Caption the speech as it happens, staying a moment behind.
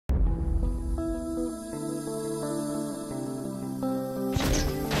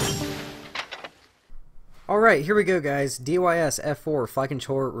Alright, here we go guys, DYS F4 Flight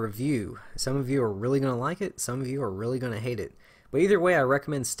Controller review. Some of you are really going to like it, some of you are really going to hate it. But either way, I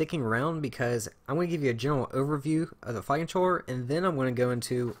recommend sticking around because I'm going to give you a general overview of the flight controller, and then I'm going to go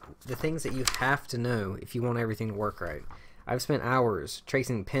into the things that you have to know if you want everything to work right. I've spent hours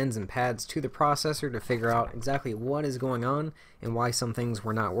tracing pins and pads to the processor to figure out exactly what is going on and why some things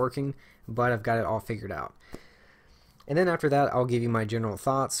were not working, but I've got it all figured out. And then after that, I'll give you my general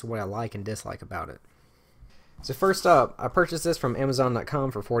thoughts, what I like and dislike about it. So first up, I purchased this from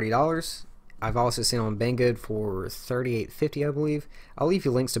Amazon.com for $40. I've also seen it on Banggood for $38.50, I believe. I'll leave you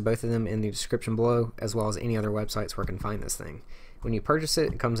links to both of them in the description below, as well as any other websites where I can find this thing. When you purchase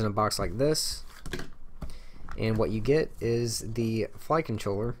it, it comes in a box like this, and what you get is the flight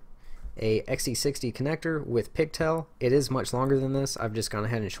controller, a XT60 connector with pigtail. It is much longer than this. I've just gone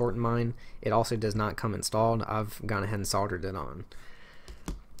ahead and shortened mine. It also does not come installed. I've gone ahead and soldered it on.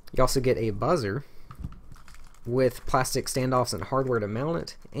 You also get a buzzer with plastic standoffs and hardware to mount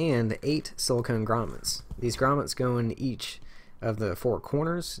it, and 8 silicone grommets. These grommets go in each of the 4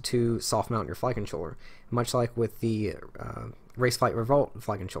 corners to soft mount your flight controller, much like with the Raceflight Revolt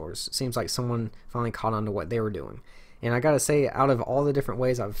flight controllers. Seems like someone finally caught on to what they were doing. And I gotta say, out of all the different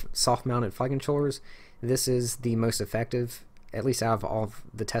ways I've soft mounted flight controllers, this is the most effective, at least out of all of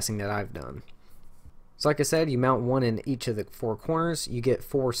the testing that I've done. So like I said, you mount one in each of the 4 corners. You get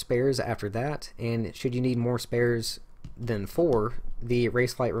 4 spares after that, and should you need more spares than 4, the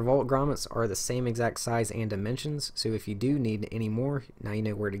Raceflight Revolt grommets are the same exact size and dimensions, so if you do need any more, now you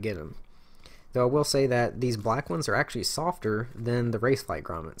know where to get them. Though I will say that these black ones are actually softer than the Raceflight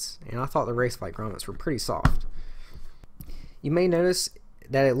grommets, and I thought the Raceflight grommets were pretty soft. You may notice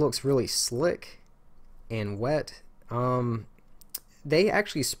that it looks really slick and wet. They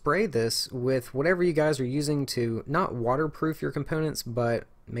actually spray this with whatever you guys are using to not waterproof your components, but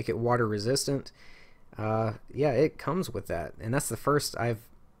make it water resistant. Yeah, it comes with that, and that's the first time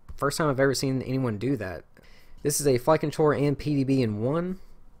I've ever seen anyone do that. This is a flight controller and PDB in one,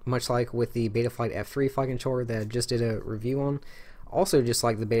 much like with the Betaflight F3 flight controller that I just did a review on. Also, just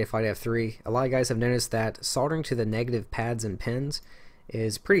like the Betaflight F3, a lot of guys have noticed that soldering to the negative pads and pins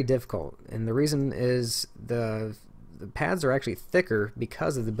is pretty difficult, and the reason is the pads are actually thicker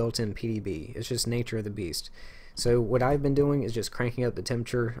because of the built-in PDB. It's just nature of the beast. So what I've been doing is just cranking up the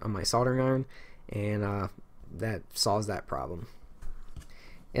temperature on my soldering iron, and that solves that problem.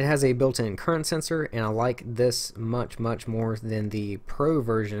 It has a built-in current sensor, and I like this much more than the Pro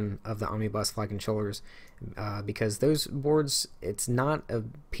version of the Omnibus flight controllers, because those boards, it's not a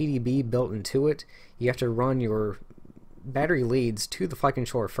PDB built into it. You have to run your battery leads to the flight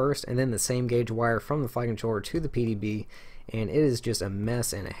controller first, and then the same gauge wire from the flight controller to the PDB, and it is just a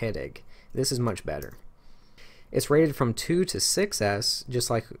mess and a headache. This is much better. It's rated from 2 to 6S,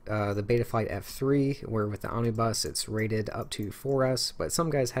 just like the Betaflight F3, where with the Omnibus it's rated up to 4S, but some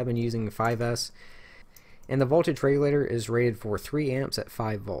guys have been using 5S. And the voltage regulator is rated for 3 amps at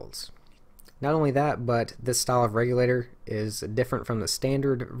 5 volts. Not only that, but this style of regulator is different from the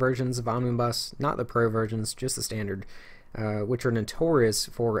standard versions of Omnibus, not the Pro versions, just the standard, which are notorious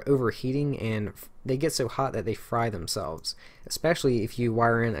for overheating, and they get so hot that they fry themselves. Especially if you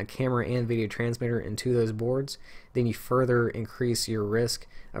wire in a camera and video transmitter into those boards, then you further increase your risk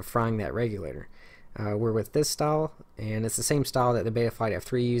of frying that regulator. Where with this style, and it's the same style that the Betaflight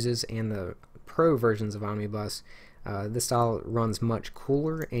F3 uses and the Pro versions of Omnibus, this style runs much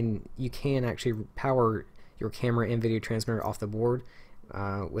cooler, and you can actually power your camera and video transmitter off the board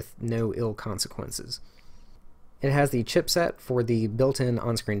with no ill consequences. It has the chipset for the built-in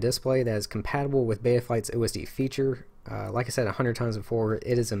on-screen display that is compatible with Betaflight's OSD feature. Like I said 100 times before,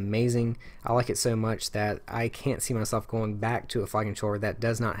 it is amazing. I like it so much that I can't see myself going back to a flight controller that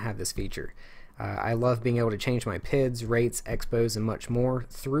does not have this feature. I love being able to change my PIDs, rates, expos, and much more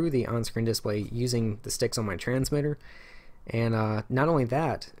through the on-screen display using the sticks on my transmitter. And not only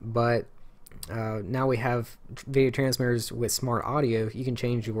that, but now we have video transmitters with smart audio. You can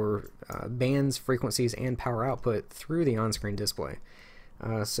change your bands, frequencies, and power output through the on-screen display.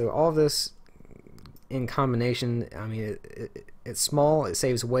 So all of this in combination, I mean, it's small, it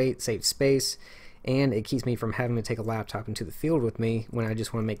saves weight, saves space, and it keeps me from having to take a laptop into the field with me when I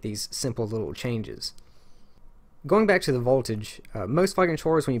just want to make these simple little changes. Going back to the voltage, most flight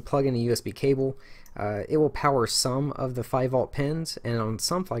controllers, when you plug in a USB cable, it will power some of the 5 volt pins, and on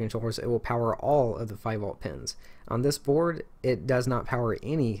some flight controllers it will power all of the 5 volt pins. On this board, it does not power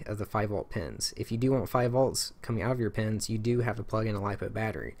any of the 5 volt pins. If you do want 5 volts coming out of your pins, you do have to plug in a LiPo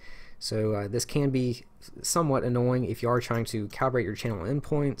battery. So this can be somewhat annoying if you are trying to calibrate your channel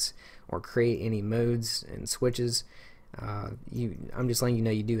endpoints or create any modes and switches. I'm just letting you know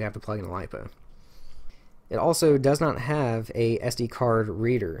you do have to plug in a LiPo. It also does not have a SD card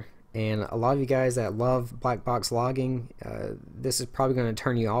reader, and a lot of you guys that love black box logging, this is probably going to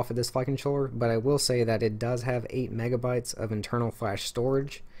turn you off of this flight controller, but I will say that it does have 8 megabytes of internal flash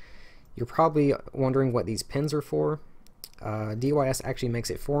storage. You're probably wondering what these pins are for. DYS actually makes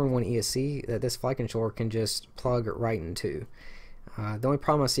a 4-in-1 ESC that this flight controller can just plug right into. The only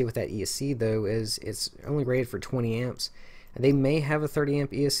problem I see with that ESC though is it's only rated for 20 amps. They may have a 30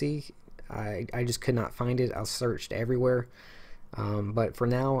 amp ESC. I just could not find it. I searched everywhere. But for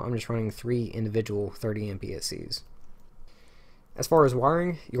now, I'm just running 3 individual 30 amp ESCs. As far as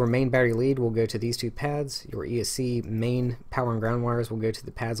wiring, your main battery lead will go to these 2 pads. Your ESC main power and ground wires will go to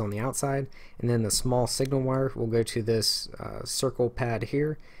the pads on the outside. And then the small signal wire will go to this circle pad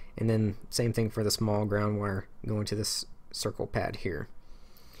here. And then same thing for the small ground wire going to this circle pad here.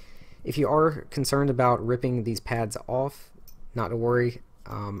 If you are concerned about ripping these pads off, not to worry.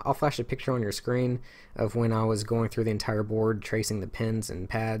 I'll flash a picture on your screen of when I was going through the entire board tracing the pins and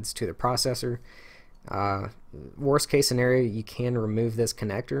pads to the processor. Worst case scenario, you can remove this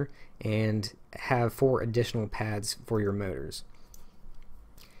connector and have 4 additional pads for your motors.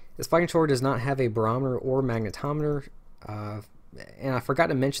 This flight controller does not have a barometer or magnetometer, and I forgot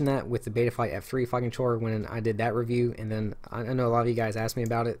to mention that with the Betaflight F3 flight controller when I did that review, and then I know a lot of you guys asked me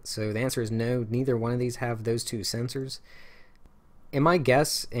about it, so the answer is no, neither one of these have those 2 sensors. And my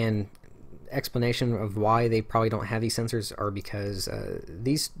guess and explanation of why they probably don't have these sensors are because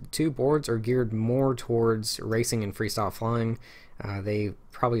these 2 boards are geared more towards racing and freestyle flying. They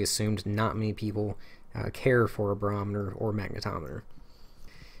probably assumed not many people care for a barometer or magnetometer.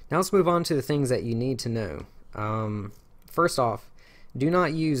 Now let's move on to the things that you need to know. First off, do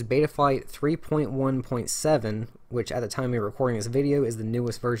not use Betaflight 3.1.7, which at the time of recording this video is the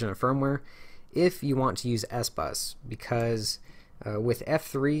newest version of firmware, if you want to use S-Bus, because with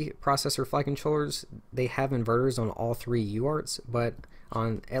F3 processor flight controllers, they have inverters on all 3 UARTs, but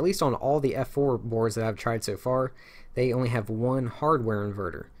at least on all the F4 boards that I've tried so far, they only have 1 hardware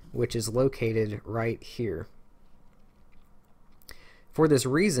inverter, which is located right here. For this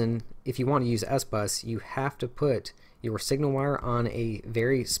reason, if you want to use S-Bus, you have to put your signal wire on a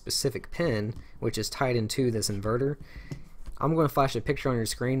very specific pin, which is tied into this inverter. I'm going to flash a picture on your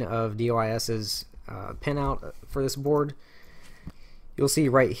screen of DYS's pin out for this board. You'll see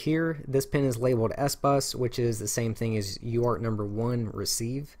right here, this pin is labeled S-Bus, which is the same thing as UART number 1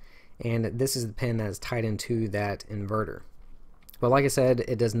 receive, and this is the pin that is tied into that inverter. But like I said,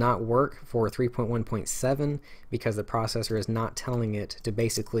 it does not work for 3.1.7 because the processor is not telling it to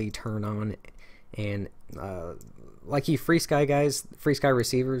basically turn on, and like you FrSky guys, FrSky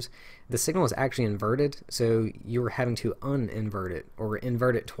receivers, the signal is actually inverted, so you're having to uninvert it or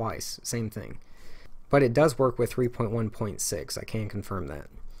invert it twice, same thing. But it does work with 3.1.6, I can confirm that.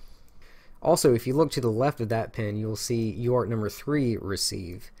 Also, if you look to the left of that pin, you'll see UART number 3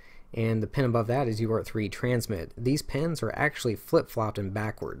 receive, and the pin above that is UART 3 transmit. These pins are actually flip-flopped and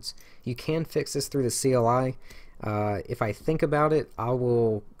backwards. You can fix this through the CLI. If I think about it, I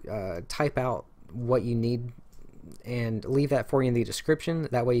will type out what you need and leave that for you in the description.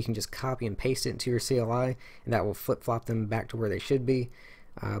 That way you can just copy and paste it into your CLI, and that will flip-flop them back to where they should be.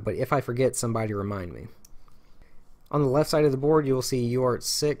 But if I forget, somebody remind me. On the left side of the board, you will see UART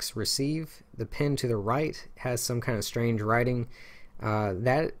 6 receive. The pin to the right has some kind of strange writing.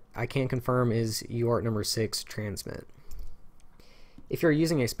 That I can confirm is UART number 6 transmit. If you're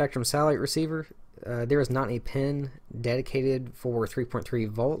using a Spectrum satellite receiver, there is not a pin dedicated for 3.3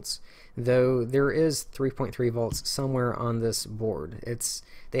 volts, though there is 3.3 volts somewhere on this board.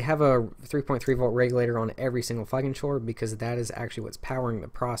 They have a 3.3 volt regulator on every single flight controller because that is actually what's powering the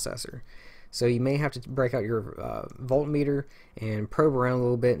processor. So you may have to break out your voltmeter and probe around a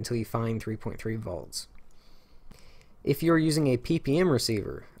little bit until you find 3.3 volts. If you're using a PPM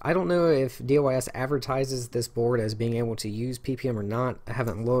receiver, I don't know if DYS advertises this board as being able to use PPM or not. I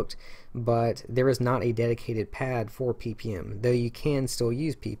haven't looked, but there is not a dedicated pad for PPM, though you can still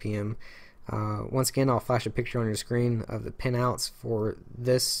use PPM. Once again, I'll flash a picture on your screen of the pinouts for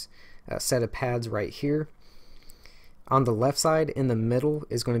this set of pads right here. On the left side in the middle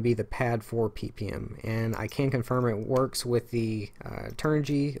is going to be the pad for PPM, and I can confirm it works with the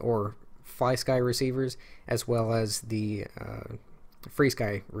Turnigy or FlySky receivers as well as the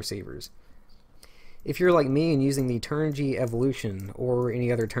FrSky receivers. If you're like me and using the Turnigy Evolution or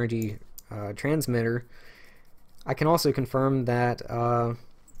any other Turnigy transmitter, I can also confirm that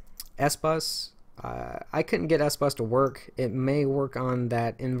S-Bus, I couldn't get S-Bus to work. It may work on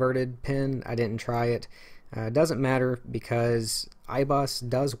that inverted pin. I didn't try it. It doesn't matter because iBus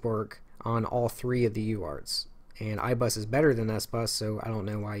does work on all 3 of the UARTs, and iBus is better than SBus, so I don't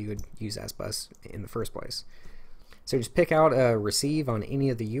know why you would use SBus in the first place. So just pick out a receive on any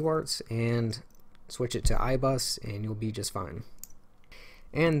of the UARTs and switch it to iBus, and you'll be just fine.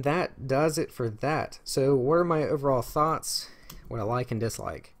 And that does it for that. So what are my overall thoughts, what I like and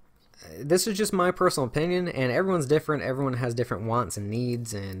dislike? This is just my personal opinion, and everyone's different. Everyone has different wants and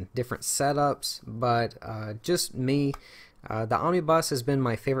needs and different setups, but just me, the Omnibus has been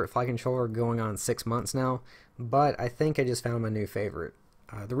my favorite flight controller going on 6 months now, but I think I just found my new favorite.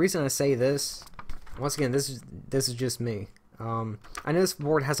 The reason I say this, once again, this is just me. I know this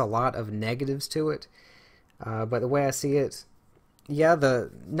board has a lot of negatives to it, but the way I see it, yeah,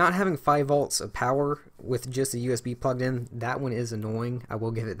 the not having 5 volts of power with just a USB plugged in, that one is annoying. I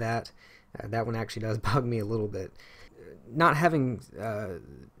will give it that. That one actually does bug me a little bit. Not having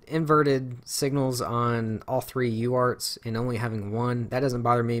inverted signals on all 3 UARTs and only having one, that doesn't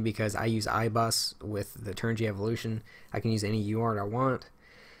bother me because I use iBus with the Turn-G Evolution. I can use any UART I want.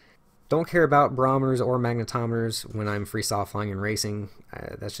 Don't care about barometers or magnetometers when I'm freestyle flying and racing.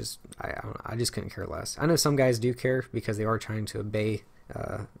 That's just, I just couldn't care less. I know some guys do care because they are trying to obey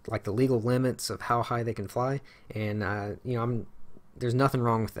like the legal limits of how high they can fly, and you know, there's nothing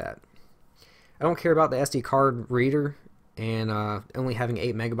wrong with that. I don't care about the SD card reader and only having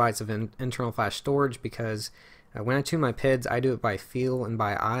 8 megabytes of internal flash storage because when I tune my PIDs, I do it by feel and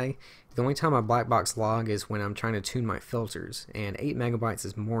by eye. The only time I black box log is when I'm trying to tune my filters, and 8 megabytes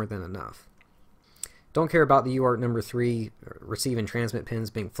is more than enough. Don't care about the UART number 3 receive and transmit pins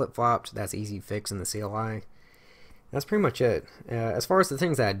being flip-flopped. That's easy fix in the CLI. That's pretty much it. As far as the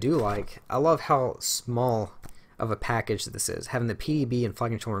things that I do like, I love how small of a package this is. Having the PDB and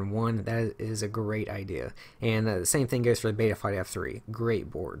flight controller in one, that is a great idea. And the same thing goes for the Betaflight F3. Great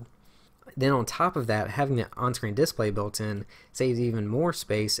board. Then on top of that, having the on-screen display built in saves even more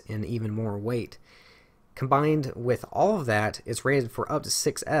space and even more weight. Combined with all of that, it's rated for up to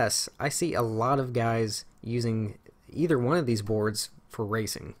 6S. I see a lot of guys using either one of these boards for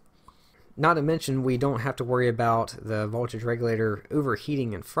racing. Not to mention, we don't have to worry about the voltage regulator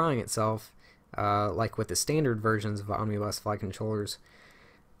overheating and frying itself, like with the standard versions of Omnibus flight controllers.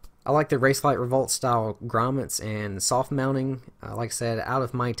 I like the Raceflight Revolt style grommets and soft mounting. Like I said, out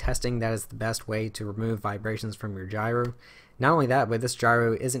of my testing, that is the best way to remove vibrations from your gyro. Not only that, but this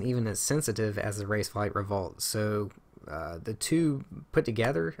gyro isn't even as sensitive as the Raceflight Revolt. So the two put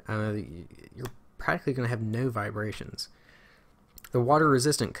together, you're practically going to have no vibrations. The water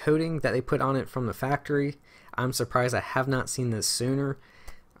resistant coating that they put on it from the factory, I'm surprised I have not seen this sooner.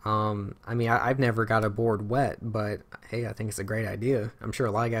 I mean, I've never got a board wet, but hey, I think it's a great idea. I'm sure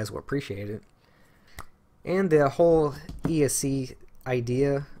a lot of guys will appreciate it. And the whole ESC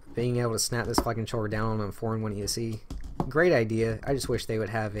idea, being able to snap this flight controller down on a 4-in-1 ESC, great idea. I just wish they would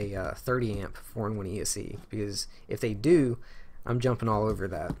have a 30 amp 4-in-1 ESC, because if they do, I'm jumping all over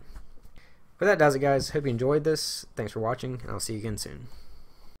that. But that does it, guys. Hope you enjoyed this. Thanks for watching, and I'll see you again soon.